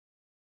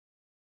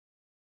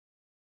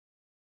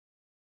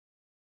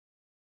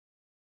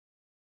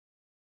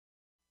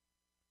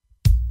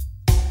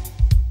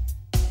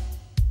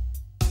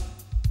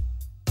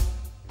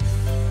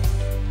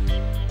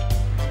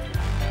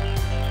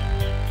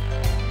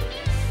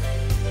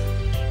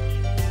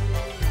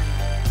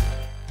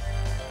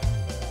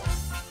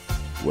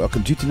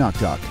Welcome to Tanakh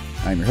Talk.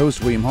 I'm your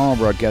host, William Hall,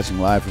 broadcasting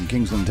live from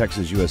Kingsland,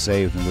 Texas,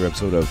 USA, with another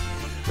episode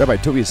of Rabbi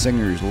Tobias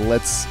Singer's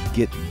Let's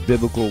Get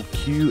Biblical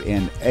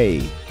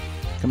Q&A,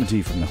 coming to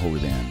you from the Holy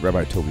Land.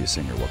 Rabbi Tobias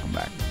Singer, welcome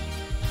back.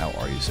 How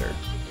are you, sir?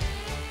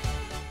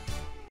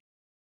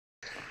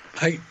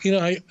 I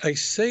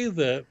say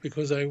that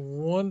because I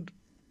want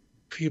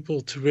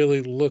people to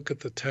really look at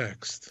the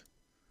text.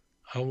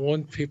 I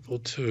want people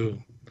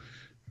to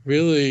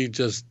really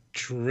just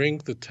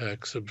drink the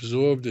text,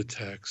 absorb the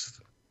text.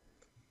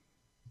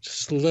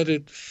 Just let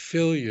it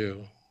fill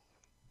you.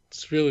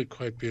 It's really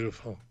quite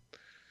beautiful.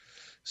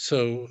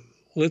 So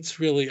let's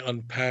really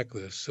unpack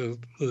this. So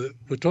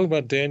we're talking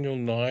about Daniel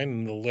 9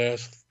 and the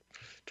last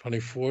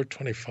 24,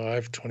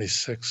 25,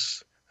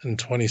 26, and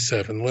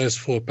 27, last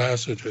four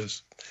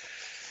passages.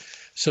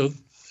 So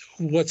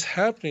what's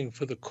happening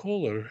for the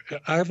caller,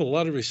 I have a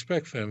lot of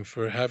respect for him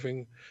for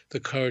having the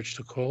courage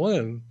to call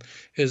in,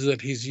 is that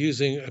he's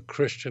using a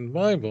Christian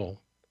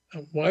Bible.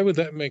 Why would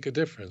that make a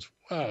difference?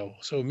 Wow.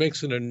 So it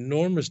makes an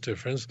enormous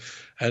difference.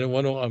 And I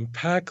want to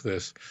unpack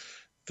this.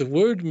 The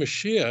word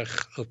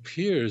Mashiach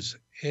appears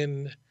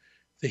in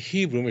the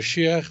Hebrew.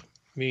 Mashiach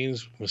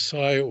means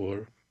Messiah,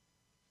 or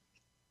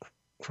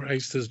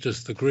Christ is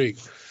just the Greek.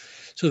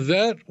 So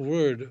that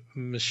word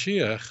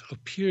Mashiach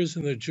appears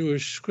in the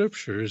Jewish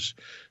scriptures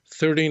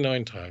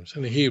 39 times.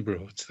 In the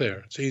Hebrew, it's there.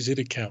 It's easy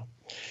to count.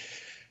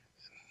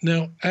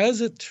 Now, as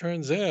it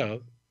turns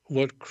out,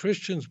 what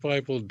Christian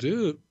Bibles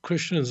do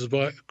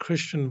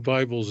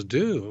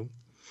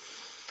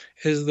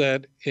is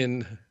that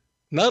in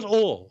not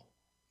all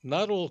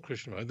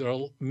Christian Bibles, there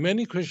are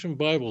many Christian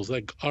Bibles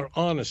that are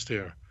honest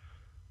here.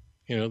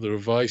 You know, the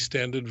Revised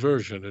Standard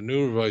Version, the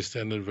New Revised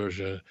Standard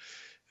Version.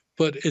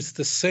 But it's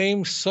the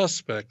same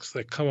suspects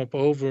that come up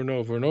over and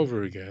over and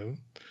over again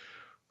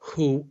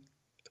who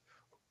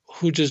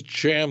just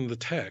jam the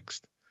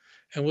text.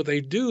 And what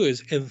they do is,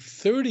 in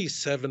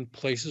 37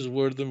 places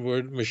where the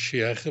word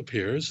Mashiach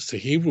appears, it's a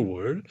Hebrew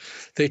word,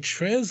 they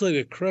translate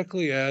it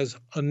correctly as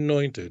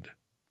anointed,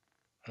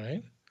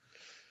 right?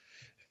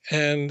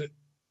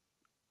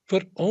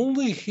 But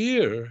only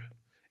here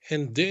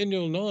in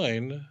Daniel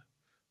 9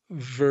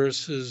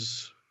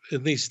 verses,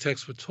 in these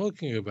texts we're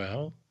talking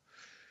about,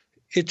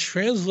 it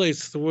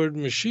translates the word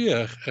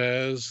Mashiach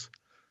as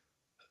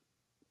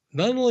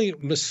not only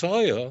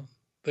Messiah,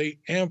 they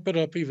amp it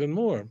up even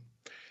more.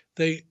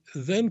 They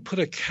then put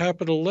a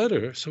capital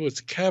letter, so it's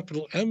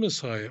capital M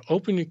Messiah.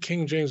 Open your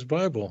King James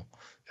Bible.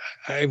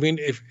 I mean,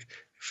 if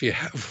you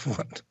have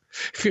one,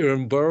 if you're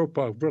in Borough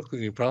Park,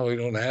 Brooklyn, you probably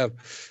don't have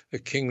a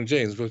King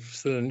James, but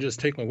then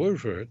just take my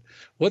word for it.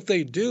 What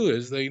they do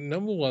is they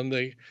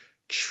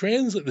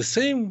translate the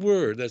same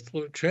word that's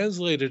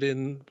translated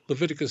in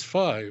Leviticus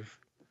 5,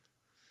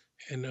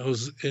 in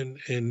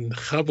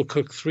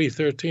Habakkuk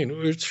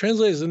 3:13, it's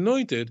translated as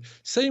anointed.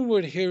 Same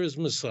word here is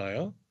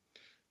Messiah.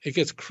 It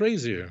gets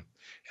crazier.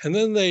 And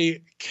then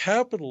they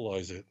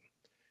capitalize it,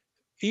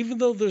 even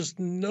though there's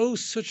no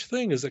such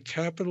thing as a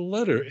capital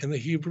letter in the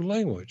Hebrew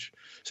language.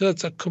 So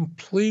that's a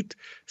complete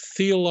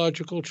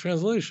theological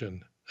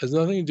translation. It has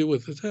nothing to do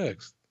with the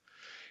text.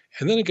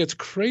 And then it gets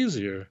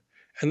crazier,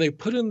 and they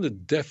put in the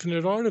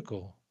definite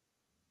article.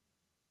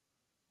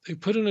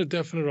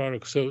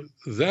 So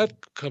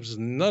that comes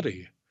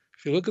nutty.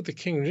 If you look at the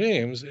King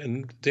James,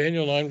 in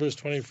Daniel 9, verse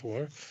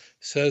 24,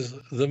 says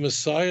the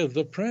Messiah,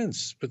 the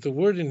Prince. But the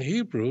word in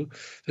Hebrew,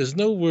 there's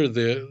no word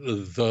there,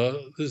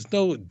 there's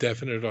no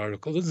definite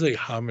article. This is a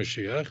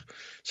HaMashiach.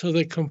 So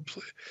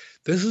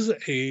this is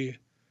a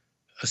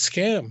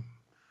scam.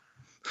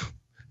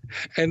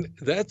 And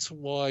that's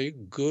why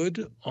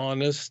good,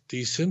 honest,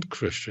 decent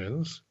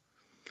Christians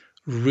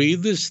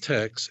read this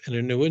text in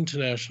a New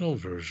International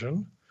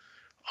Version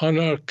and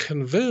are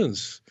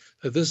convinced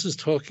that this is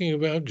talking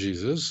about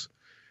Jesus,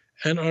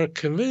 and are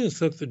convinced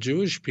that the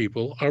Jewish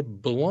people are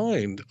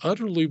blind,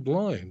 utterly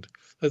blind,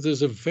 that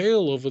there's a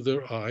veil over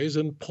their eyes,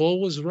 and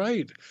Paul was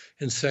right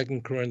in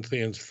 2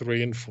 Corinthians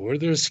 3 and 4.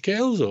 There are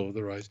scales over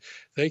their eyes.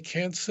 They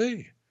can't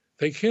see.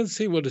 They can't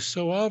see what is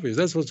so obvious.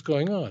 That's what's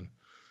going on.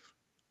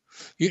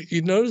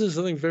 You notice there's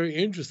something very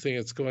interesting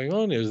that's going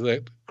on, is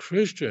that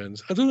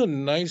Christians, I think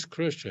nice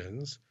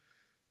Christians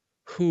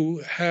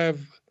who have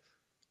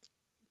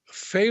a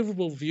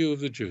favorable view of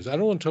the Jews. I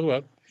don't want to talk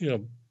about,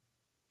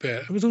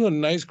 bad. I'm talking about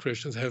nice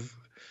Christians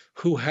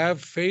who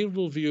have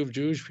favorable view of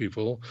Jewish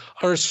people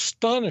are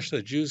astonished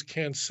that Jews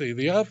can't see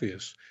the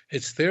obvious.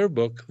 It's their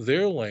book,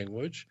 their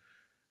language,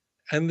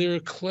 and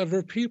they're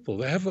clever people.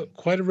 They have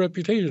quite a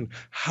reputation.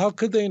 How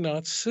could they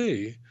not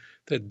see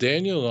that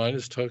Daniel 9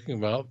 is talking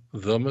about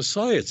the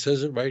Messiah? It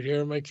says it right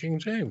here in my King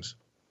James.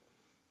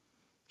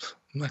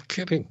 I'm not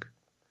kidding.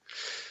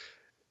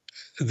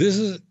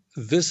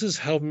 This is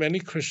how many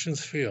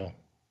Christians feel.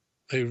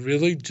 They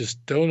really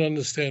just don't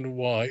understand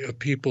why a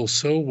people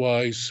so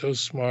wise, so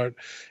smart,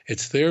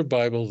 it's their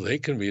Bible, they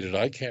can read it,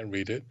 I can't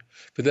read it,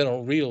 but they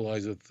don't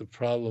realize that the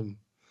problem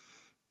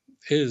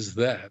is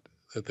that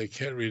they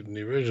can't read it in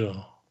the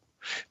original.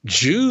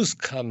 Jews,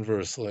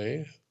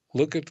 conversely,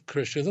 look at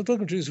Christians. I'm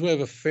talking Jews who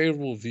have a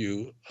favorable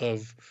view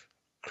of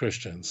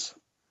Christians.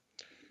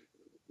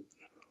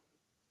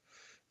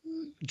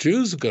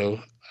 Jews go,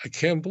 I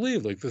can't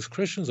believe, like, this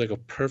Christian's like a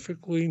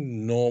perfectly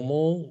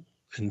normal,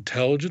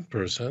 intelligent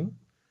person,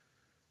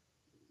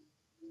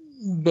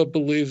 but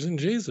believes in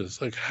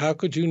Jesus. Like, how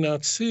could you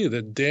not see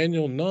that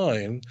Daniel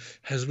 9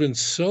 has been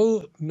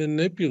so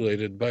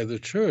manipulated by the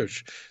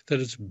church that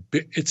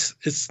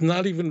it's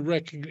not even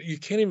you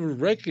can't even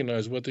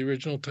recognize what the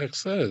original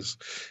text says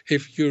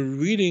if you're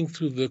reading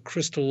through the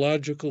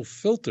Christological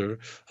filter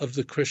of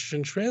the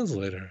Christian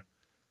translator.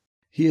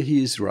 Here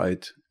he is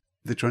right.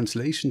 The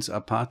translations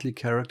are partly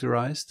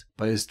characterized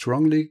by a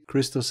strongly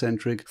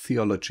Christocentric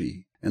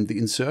theology, and the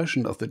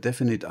insertion of the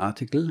definite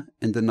article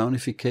and the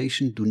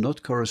nounification do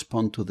not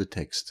correspond to the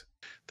text.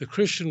 The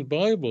Christian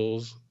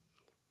Bibles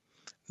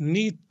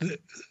need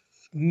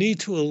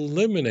to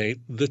eliminate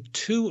the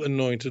two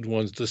anointed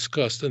ones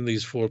discussed in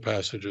these four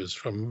passages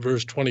from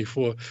verse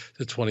 24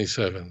 to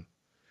 27.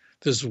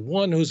 There's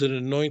one who's an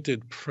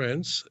anointed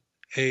prince,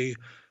 a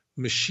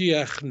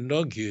Mashiach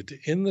Nogid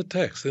in the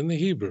text, in the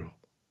Hebrew.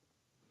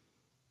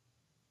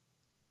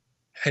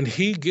 And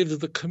he gives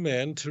the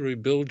command to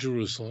rebuild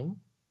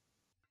Jerusalem.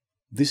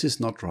 This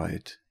is not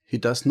right. He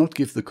does not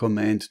give the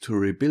command to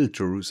rebuild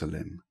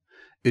Jerusalem.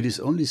 It is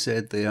only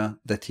said there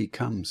that he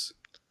comes.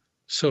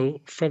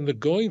 So from the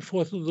going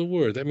forth of the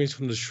word, that means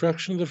from the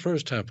destruction of the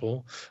first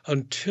temple,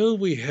 until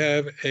we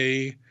have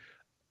a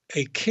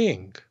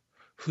king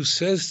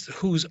who's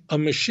a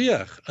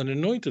Mashiach, an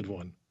anointed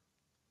one,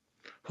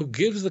 who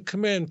gives the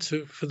command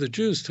for the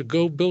Jews to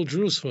go build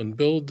Jerusalem,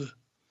 build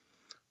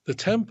the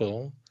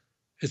temple,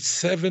 it's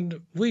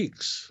 7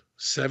 weeks.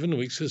 7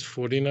 weeks is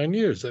 49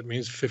 years. That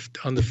means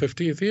on the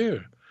 50th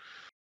year.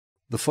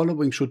 The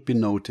following should be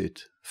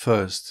noted.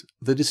 First,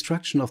 the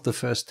destruction of the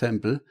first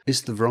temple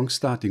is the wrong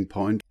starting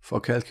point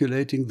for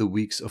calculating the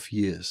weeks of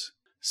years.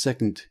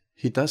 Second,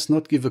 he does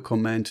not give a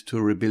command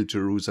to rebuild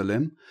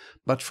Jerusalem,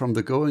 but from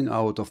the going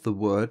out of the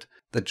word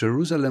that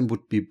Jerusalem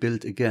would be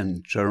built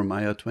again,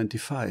 Jeremiah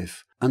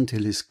 25,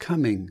 until his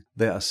coming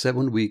there are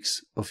 7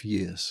 weeks of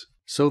years.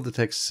 So the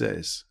text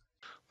says.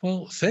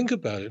 Well, think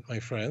about it, my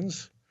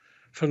friends.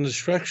 From the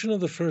destruction of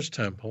the first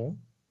temple,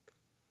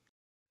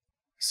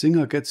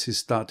 Singer gets his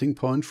starting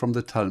point from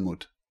the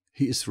Talmud.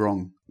 He is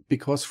wrong,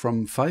 because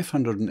from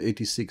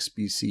 586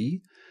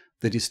 BC,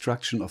 the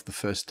destruction of the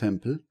first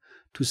temple,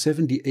 to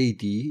 70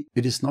 AD,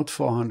 it is not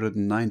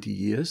 490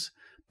 years,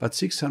 but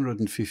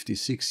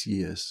 656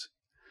 years.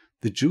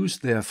 The Jews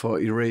therefore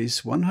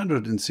erase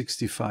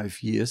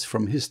 165 years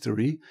from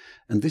history,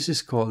 and this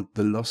is called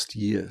the lost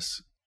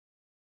years.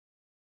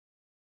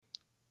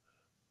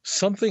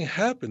 Something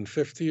happened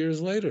 50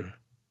 years later.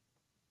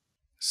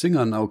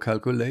 Singer now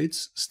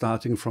calculates,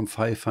 starting from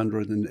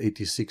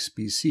 586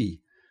 BC,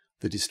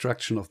 the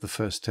destruction of the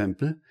first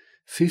temple,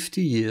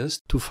 50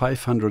 years to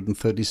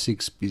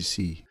 536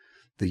 BC,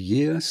 the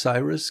year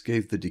Cyrus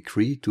gave the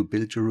decree to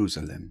build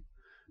Jerusalem.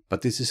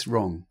 But this is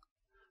wrong.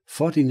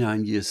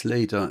 49 years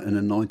later an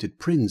anointed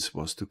prince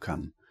was to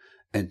come,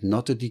 and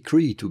not a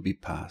decree to be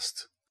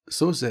passed.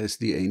 So says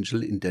the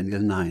angel in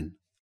Daniel 9.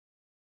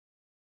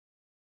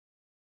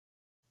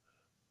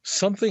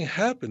 Something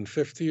happened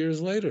 50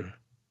 years later.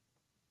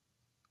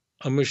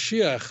 A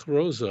Mashiach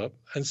rose up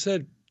and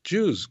said,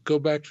 Jews, go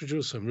back to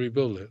Jerusalem,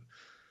 rebuild it.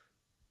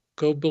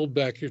 Go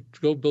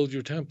build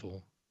your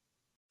temple.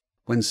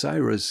 When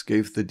Cyrus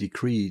gave the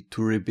decree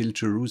to rebuild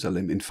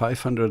Jerusalem in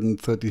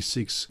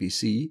 536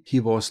 BC, he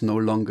was no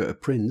longer a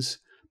prince,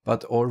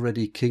 but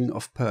already king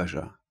of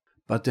Persia.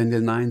 But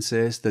Daniel 9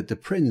 says that the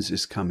prince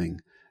is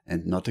coming,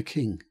 and not a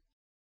king.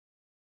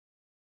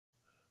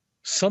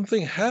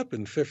 Something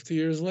happened 50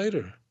 years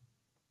later.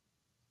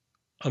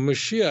 A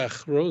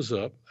Mashiach rose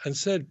up and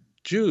said,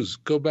 Jews,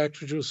 go back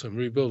to Jerusalem,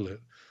 rebuild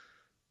it.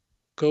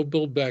 Go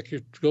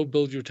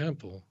build your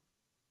temple.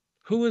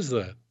 Who is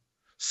that?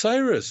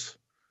 Cyrus.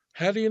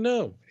 How do you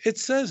know? It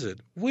says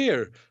it.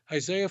 Where?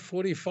 Isaiah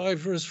 45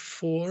 verse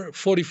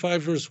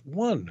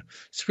 1.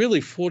 It's really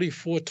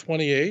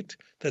 44:28.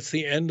 That's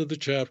the end of the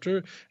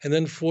chapter. And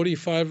then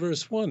 45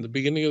 verse 1, the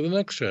beginning of the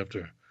next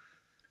chapter.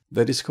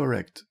 That is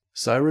correct.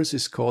 Cyrus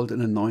is called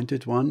an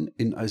anointed one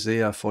in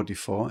Isaiah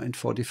 44 and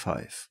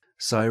 45.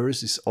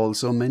 Cyrus is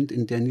also meant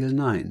in Daniel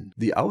 9.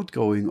 The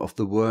outgoing of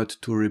the word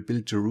to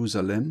rebuild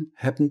Jerusalem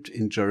happened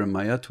in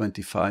Jeremiah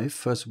 25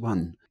 verse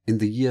 1. In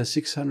the year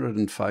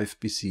 605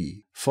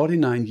 BC.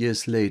 49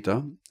 years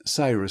later,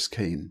 Cyrus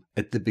came,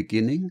 at the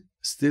beginning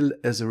still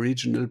as a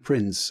regional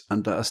prince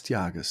under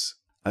Astyages.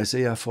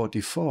 Isaiah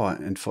 44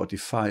 and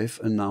 45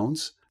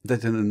 announce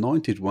that an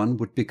anointed one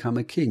would become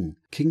a king,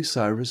 King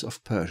Cyrus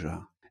of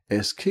Persia.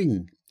 As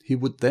king, he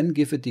would then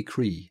give a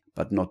decree,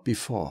 but not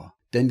before.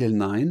 Daniel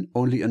 9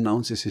 only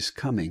announces his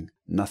coming,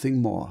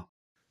 nothing more.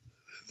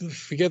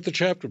 Forget the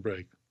chapter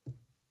break.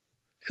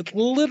 It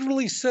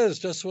literally says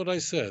just what I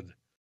said.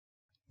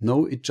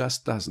 No, it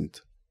just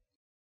doesn't.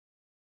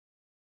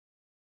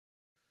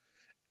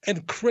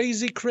 And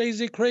crazy.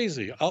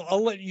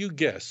 I'll let you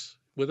guess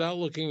without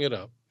looking it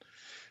up.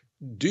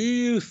 Do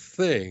you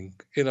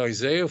think in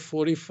Isaiah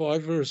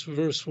 45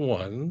 verse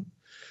 1,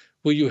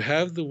 where you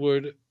have the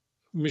word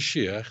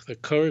Mashiach, that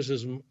occurs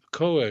as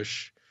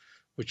Koesh,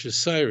 which is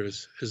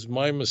Cyrus, is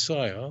my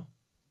Messiah,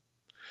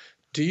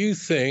 do you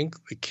think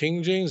the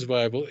King James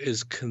Bible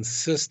is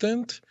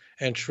consistent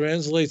and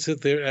translates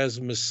it there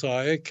as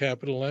Messiah,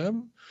 capital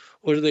M,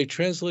 or do they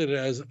translate it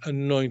as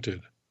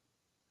anointed?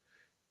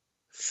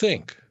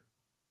 Think,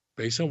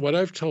 based on what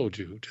I've told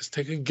you, just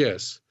take a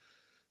guess.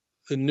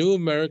 The New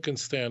American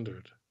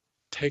Standard,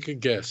 take a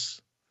guess.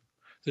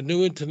 The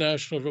New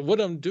International, what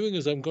I'm doing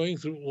is I'm going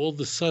through all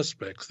the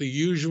suspects, the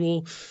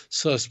usual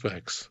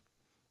suspects.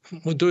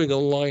 We're doing a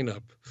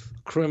lineup,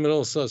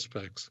 criminal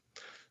suspects.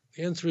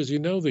 The answer is, you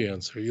know the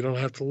answer. You don't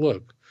have to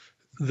look.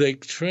 They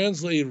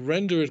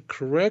render it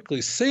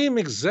correctly, same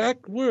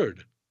exact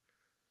word.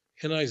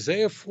 In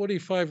Isaiah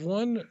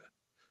 45:1,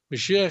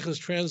 Mashiach is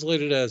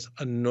translated as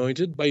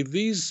anointed by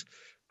these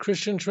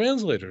Christian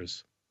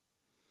translators.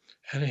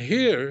 And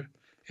here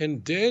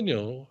in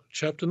Daniel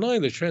chapter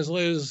 9, they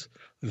translate it as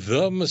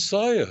the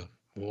Messiah.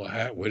 Well,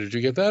 where did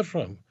you get that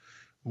from?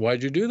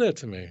 Why'd you do that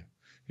to me?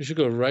 You should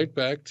go right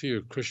back to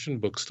your Christian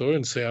bookstore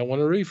and say, I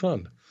want a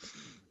refund.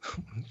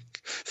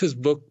 This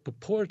book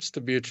purports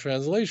to be a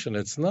translation.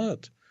 It's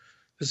not.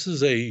 This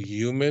is a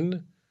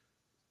human,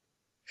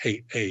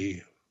 this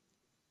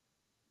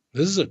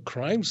is a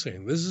crime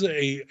scene. This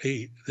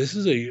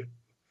is a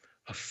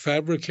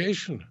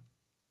fabrication.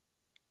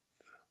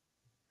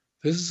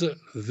 This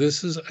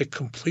is a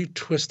complete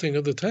twisting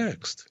of the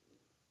text.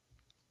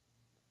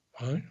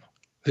 Right?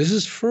 This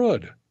is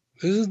fraud.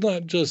 This is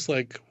not just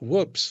like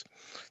whoops.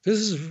 This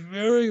is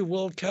very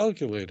well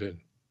calculated.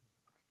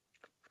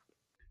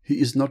 He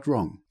is not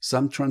wrong.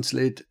 Some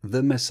translate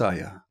the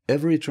Messiah.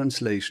 Every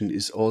translation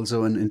is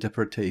also an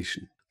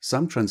interpretation.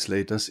 Some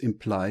translators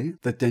imply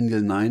that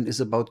Daniel 9 is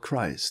about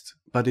Christ,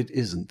 but it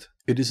isn't.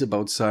 It is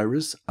about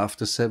Cyrus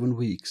after 7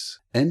 weeks,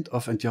 and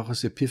of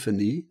Antiochus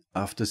Epiphanes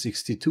after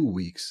 62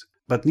 weeks.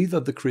 But neither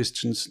the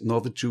Christians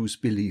nor the Jews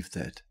believe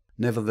that.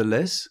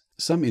 Nevertheless,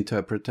 some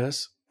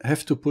interpreters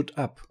have to put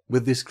up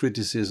with this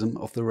criticism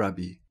of the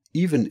Rabbi,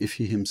 even if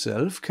he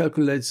himself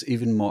calculates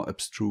even more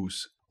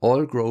abstruse.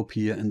 All grope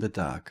here in the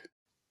dark.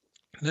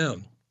 Now,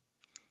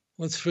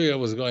 let's figure out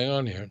what's going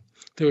on here.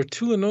 There are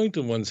two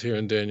anointed ones here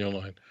in Daniel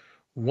 9.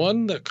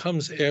 One that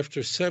comes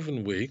after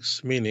 7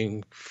 weeks,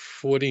 meaning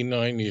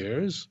 49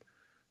 years.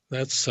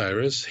 That's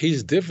Cyrus.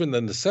 He's different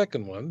than the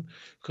second one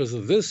because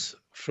of this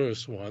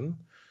first one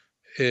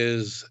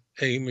is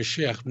a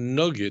Mashiach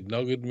Nogid.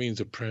 Nogid means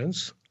a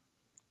prince.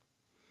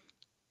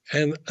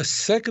 And a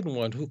second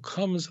one who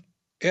comes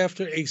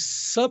after a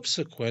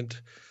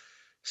subsequent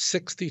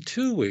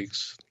 62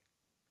 weeks,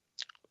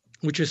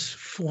 which is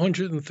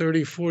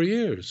 434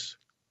 years.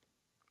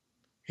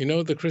 You know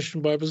what the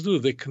Christian Bibles do?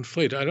 They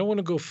conflate. I don't want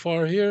to go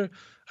far here.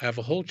 I have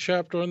a whole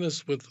chapter on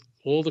this with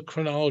all the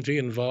chronology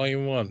in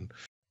volume 1.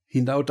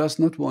 He now does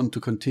not want to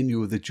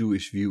continue the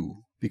Jewish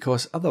view,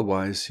 because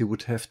otherwise he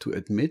would have to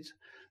admit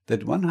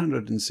that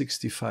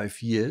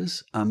 165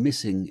 years are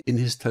missing in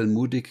his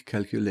Talmudic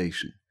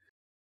calculation.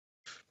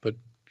 But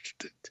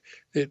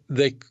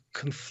they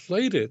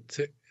conflate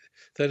it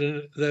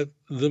that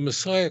the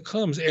Messiah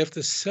comes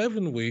after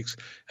 7 weeks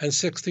and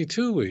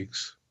 62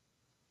 weeks.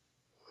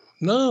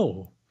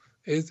 No,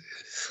 it's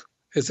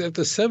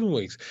after 7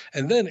 weeks.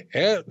 And then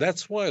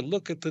that's why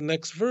look at the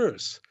next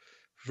verse,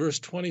 verse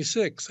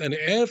 26. And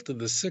after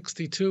the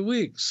 62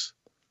 weeks,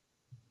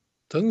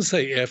 doesn't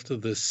say after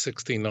the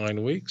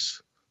 69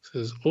 weeks. It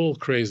says all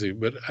crazy,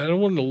 but I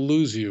don't want to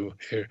lose you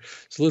here.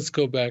 So let's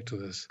go back to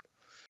this.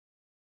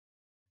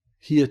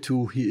 Here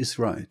too he is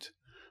right,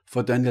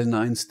 for Daniel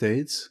 9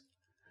 states,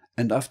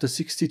 and after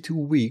 62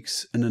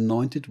 weeks an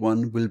anointed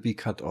one will be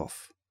cut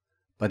off.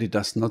 But it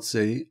does not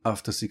say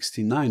after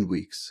 69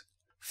 weeks.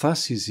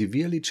 Thus he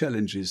severely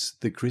challenges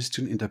the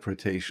Christian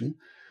interpretation,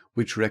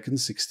 which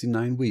reckons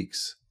 69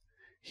 weeks.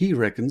 He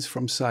reckons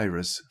from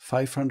Cyrus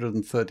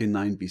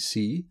 539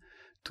 BC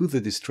to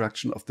the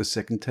destruction of the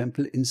Second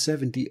Temple in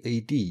 70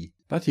 AD,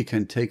 but he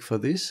can take for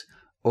this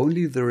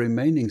only the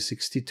remaining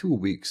 62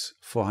 weeks,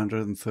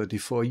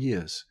 434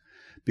 years,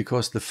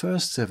 because the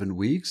first 7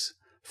 weeks,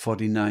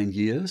 49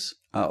 years,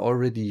 are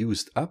already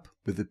used up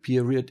with the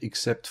period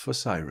except for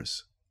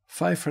Cyrus.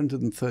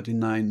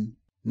 539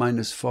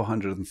 minus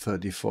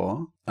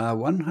 434 are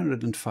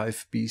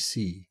 105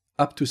 BC.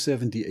 Up to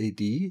 70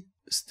 AD,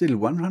 still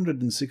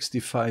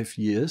 165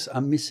 years are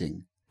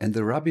missing, and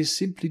the rabbis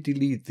simply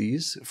delete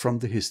these from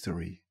the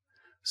history.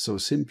 So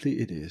simply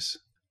it is.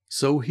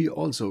 So he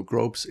also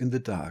gropes in the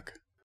dark.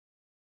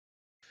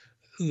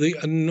 The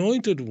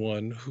anointed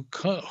one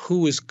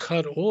who is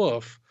cut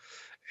off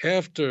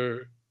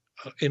after,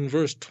 in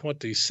verse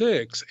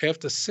 26,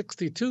 after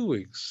 62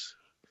 weeks.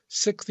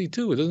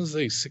 62, it doesn't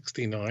say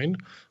 69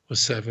 or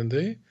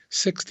 70,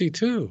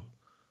 62.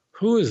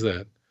 Who is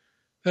that?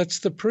 That's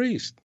the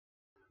priest.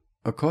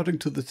 According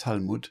to the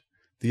Talmud,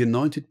 the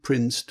anointed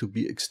prince to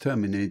be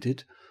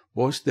exterminated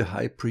was the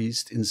high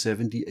priest in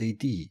 70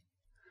 AD.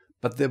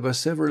 But there were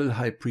several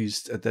high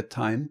priests at that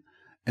time,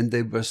 and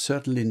they were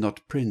certainly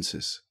not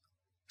princes.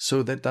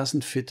 So that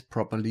doesn't fit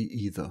properly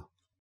either.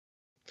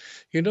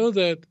 You know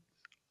that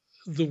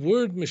the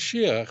word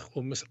Mashiach,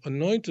 or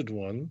anointed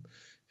one,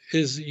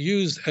 is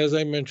used, as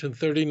I mentioned,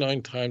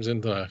 39 times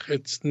in Tanakh.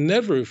 It's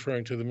never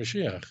referring to the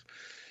Mashiach.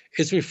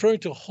 It's referring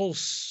to a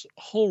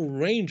whole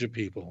range of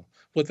people.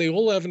 What they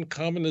all have in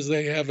common is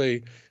they have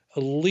a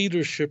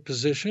leadership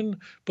position,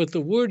 but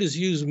the word is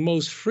used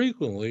most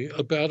frequently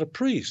about a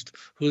priest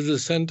who's the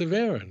descendant of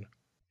Aaron.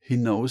 He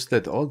knows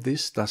that all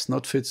this does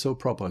not fit so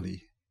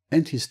properly,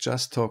 and he's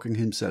just talking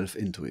himself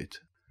into it.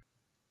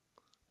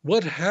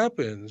 What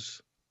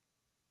happens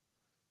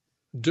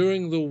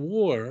during the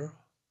war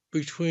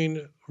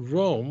between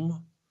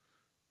Rome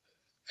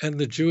and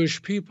the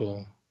Jewish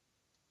people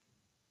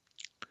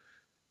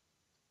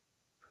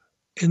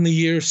in the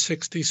year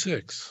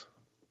 66?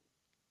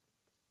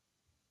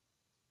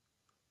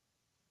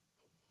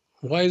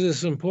 Why is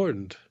this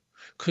important?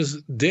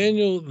 Because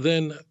Daniel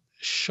then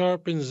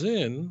sharpens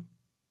in,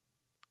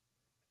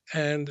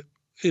 and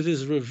it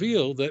is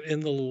revealed that in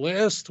the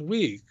last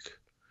week,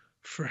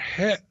 for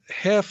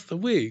half the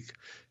week,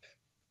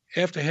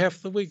 after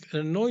half the week, an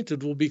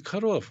anointed will be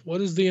cut off.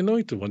 What is the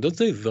anointed one? Doesn't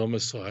say the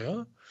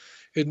Messiah.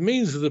 It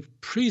means the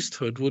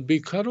priesthood would be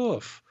cut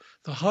off,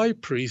 the high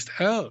priest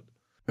out.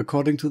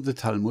 According to the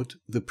Talmud,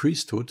 the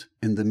priesthood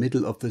in the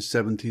middle of the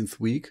 17th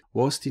week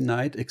was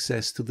denied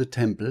access to the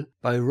temple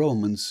by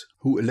Romans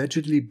who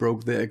allegedly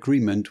broke their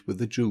agreement with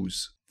the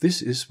Jews.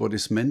 This is what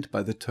is meant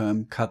by the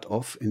term cut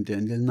off in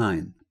Daniel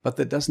 9, but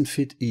that doesn't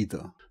fit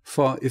either.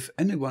 For if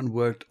anyone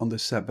worked on the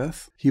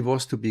Sabbath, he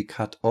was to be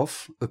cut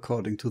off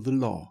according to the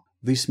law.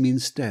 This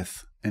means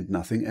death and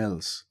nothing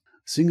else.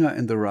 Singer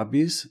and the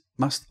rabbis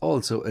must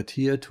also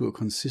adhere to a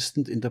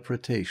consistent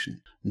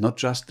interpretation, not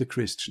just the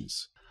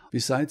Christians.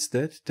 Besides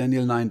that,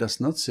 Daniel 9 does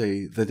not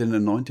say that an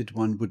anointed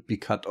one would be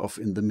cut off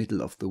in the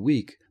middle of the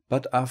week,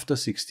 but after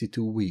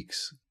 62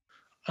 weeks.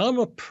 I'm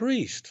a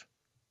priest,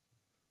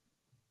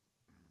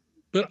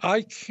 but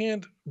I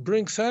can't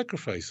bring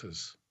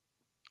sacrifices.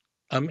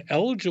 I'm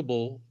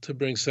eligible to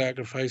bring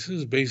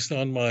sacrifices based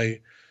on my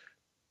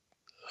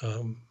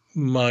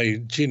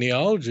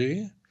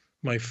genealogy,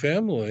 my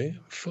family.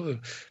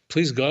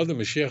 Please God, the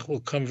Mashiach will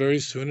come very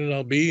soon, and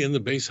I'll be in the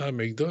Beis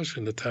HaMikdash,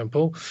 in the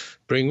temple,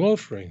 bring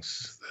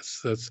offerings.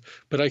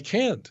 But I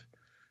can't.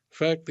 In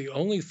fact, the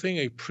only thing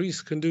a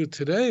priest can do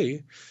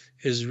today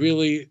is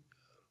really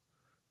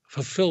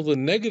fulfill the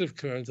negative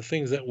command, the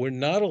things that we're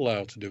not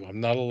allowed to do. I'm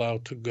not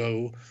allowed to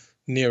go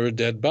near a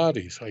dead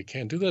body, so I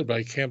can't do that, but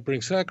I can't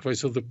bring sacrifice.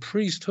 So the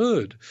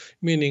priesthood,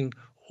 meaning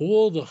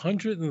all the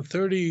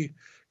 130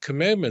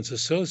 commandments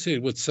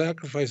associated with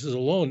sacrifices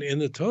alone in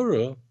the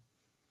Torah,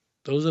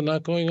 those are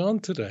not going on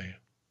today.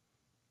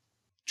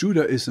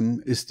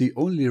 Judaism is the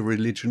only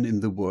religion in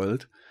the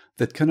world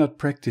that cannot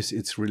practice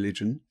its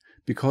religion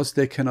because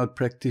they cannot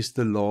practice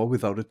the law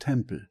without a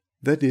temple.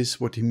 That is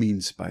what he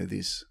means by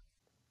this.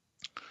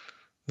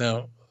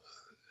 Now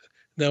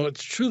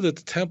it's true that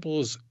the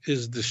temple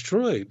is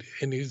destroyed,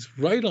 and he's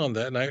right on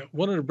that. And I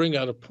wanted to bring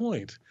out a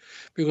point,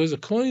 because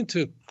according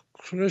to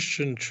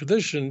Christian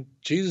tradition,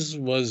 Jesus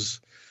was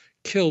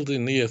killed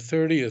in the year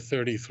 30 or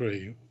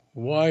 33.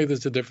 Why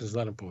there's a difference is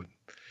not important.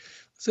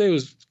 Let's say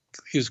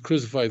he was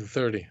crucified in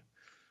 30.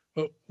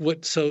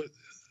 So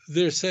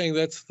they're saying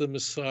that's the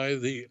Messiah,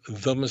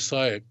 the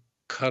Messiah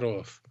cut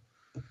off.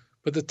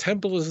 But the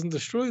temple isn't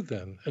destroyed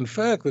then. In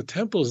fact, the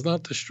temple is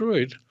not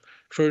destroyed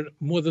for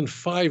more than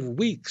 5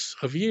 weeks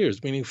of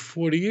years, meaning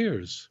 40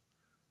 years.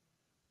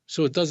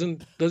 So it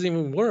doesn't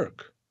even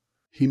work.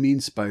 He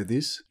means by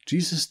this,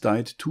 Jesus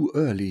died too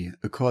early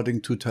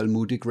according to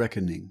Talmudic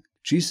reckoning.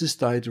 Jesus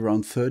died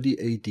around 30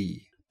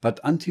 AD, but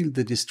until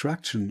the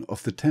destruction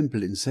of the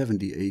temple in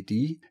 70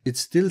 AD, it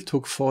still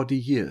took 40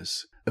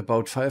 years,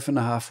 about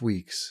 5.5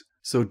 weeks.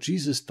 So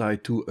Jesus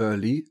died too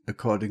early,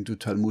 according to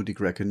Talmudic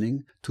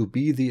reckoning, to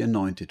be the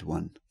anointed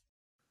one.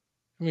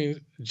 I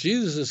mean,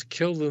 Jesus is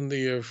killed in the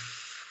year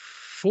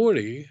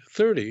 30.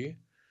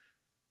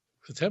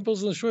 The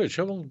temple's destroyed. The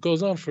temple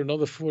goes on for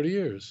another 40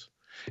 years.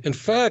 In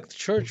fact,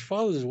 church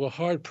fathers were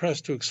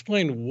hard-pressed to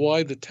explain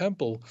why the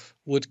temple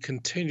would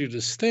continue to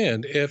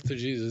stand after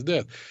Jesus'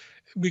 death.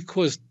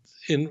 Because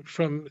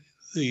from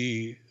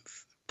the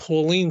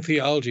Pauline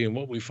theology and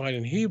what we find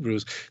in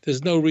Hebrews,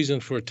 there's no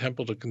reason for a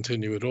temple to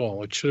continue at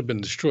all. It should have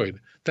been destroyed.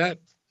 That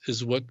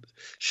is what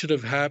should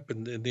have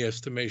happened in the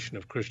estimation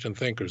of Christian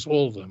thinkers,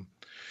 all of them.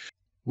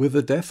 With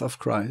the death of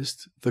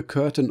Christ, the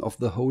curtain of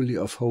the Holy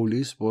of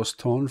Holies was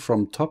torn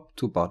from top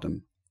to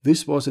bottom.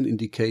 This was an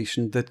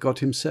indication that God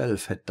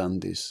himself had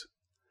done this.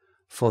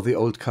 For the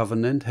Old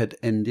Covenant had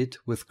ended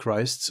with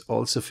Christ's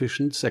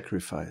all-sufficient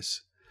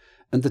sacrifice,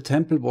 and the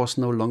temple was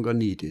no longer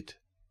needed.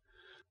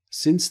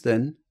 Since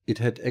then, it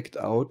had acted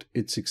out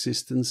its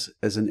existence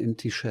as an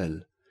empty shell,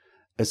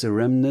 as a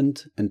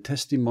remnant and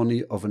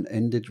testimony of an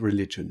ended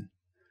religion.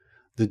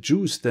 The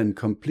Jews then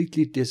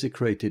completely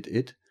desecrated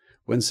it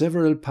when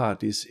several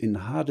parties in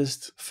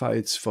hardest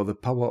fights for the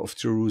power of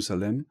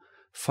Jerusalem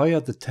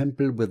fired the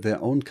temple with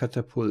their own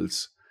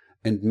catapults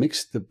and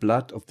mixed the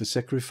blood of the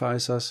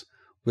sacrificers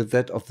with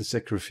that of the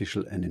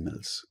sacrificial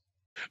animals.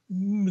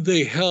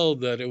 They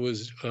held that it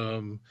was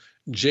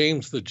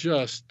James the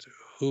Just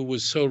who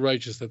was so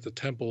righteous that the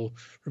temple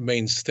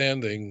remained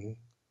standing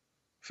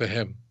for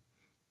him.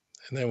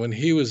 And then when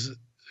he was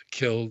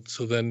killed,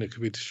 so then it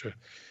could be destroyed.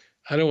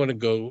 I don't want to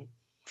go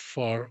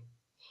far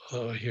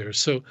here.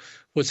 So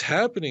what's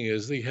happening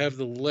is they have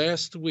the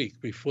last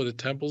week before the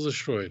temple's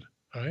destroyed.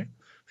 All right,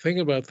 think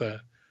about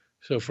that.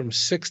 So from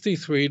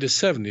 63 to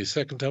 70,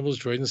 second temple is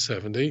destroyed in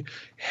 70.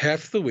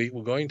 Half the week,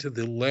 we're going to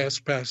the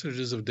last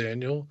passages of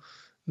Daniel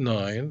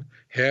 9.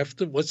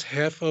 What's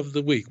half of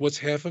the week? What's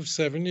half of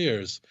 7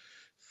 years?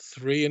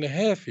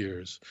 3.5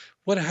 years.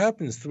 What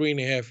happens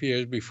 3.5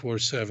 years before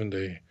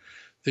 70?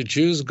 The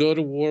Jews go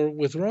to war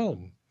with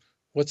Rome.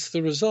 What's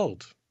the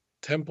result?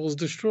 Temple's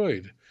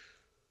destroyed.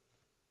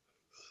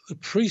 The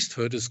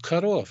priesthood is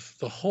cut off.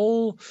 The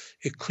whole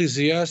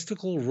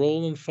ecclesiastical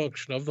role and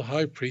function of the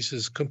high priest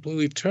is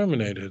completely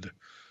terminated.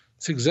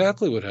 It's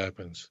exactly what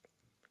happens.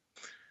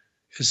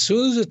 As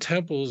soon as the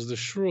temple is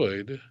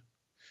destroyed,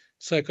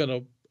 it's like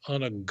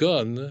on a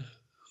gun,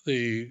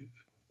 the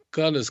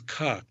gun is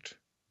cocked,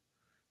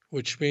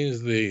 which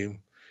means the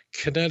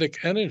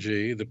kinetic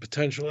energy, the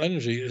potential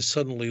energy, is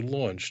suddenly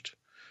launched.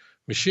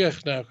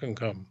 Mashiach now can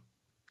come.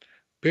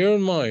 Bear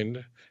in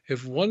mind,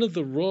 if one of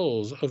the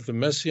roles of the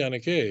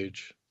Messianic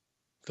age,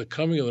 the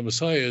coming of the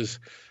Messiah, is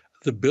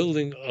the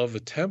building of a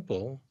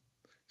temple,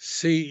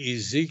 see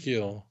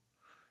Ezekiel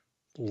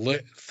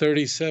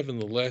 37,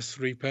 the last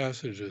three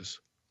passages.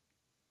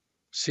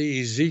 See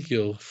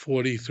Ezekiel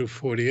 40 through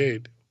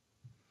 48.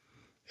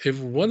 If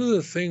one of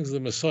the things the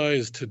Messiah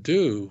is to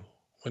do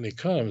when he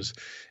comes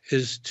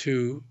is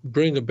to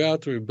bring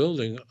about the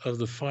rebuilding of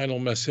the final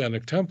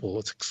Messianic temple,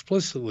 it's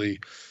explicitly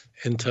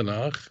in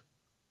Tanakh,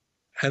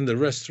 and the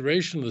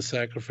restoration of the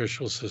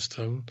sacrificial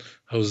system,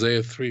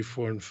 Hosea 3,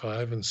 4, and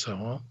 5, and so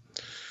on,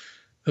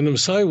 then the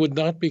Messiah would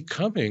not be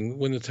coming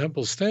when the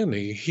temple's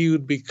standing. He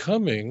would be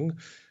coming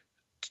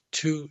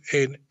to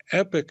an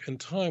epoch in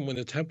time when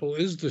the temple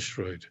is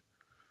destroyed.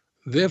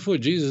 Therefore,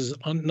 Jesus is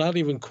not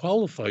even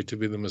qualified to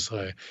be the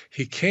Messiah.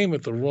 He came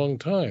at the wrong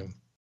time.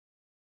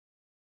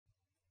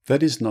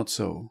 That is not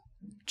so.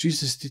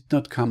 Jesus did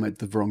not come at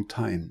the wrong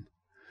time.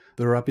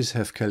 The rabbis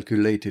have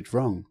calculated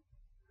wrong.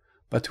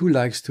 But who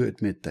likes to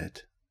admit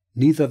that?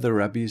 Neither the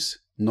rabbis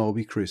nor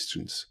we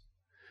Christians.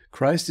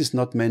 Christ is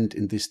not meant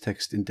in this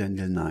text in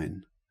Daniel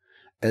 9.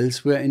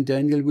 Elsewhere in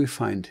Daniel we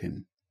find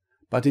him.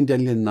 But in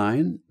Daniel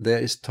 9 there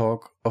is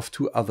talk of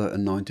two other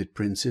anointed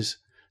princes,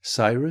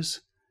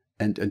 Cyrus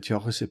and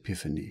Antiochus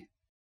Epiphanes.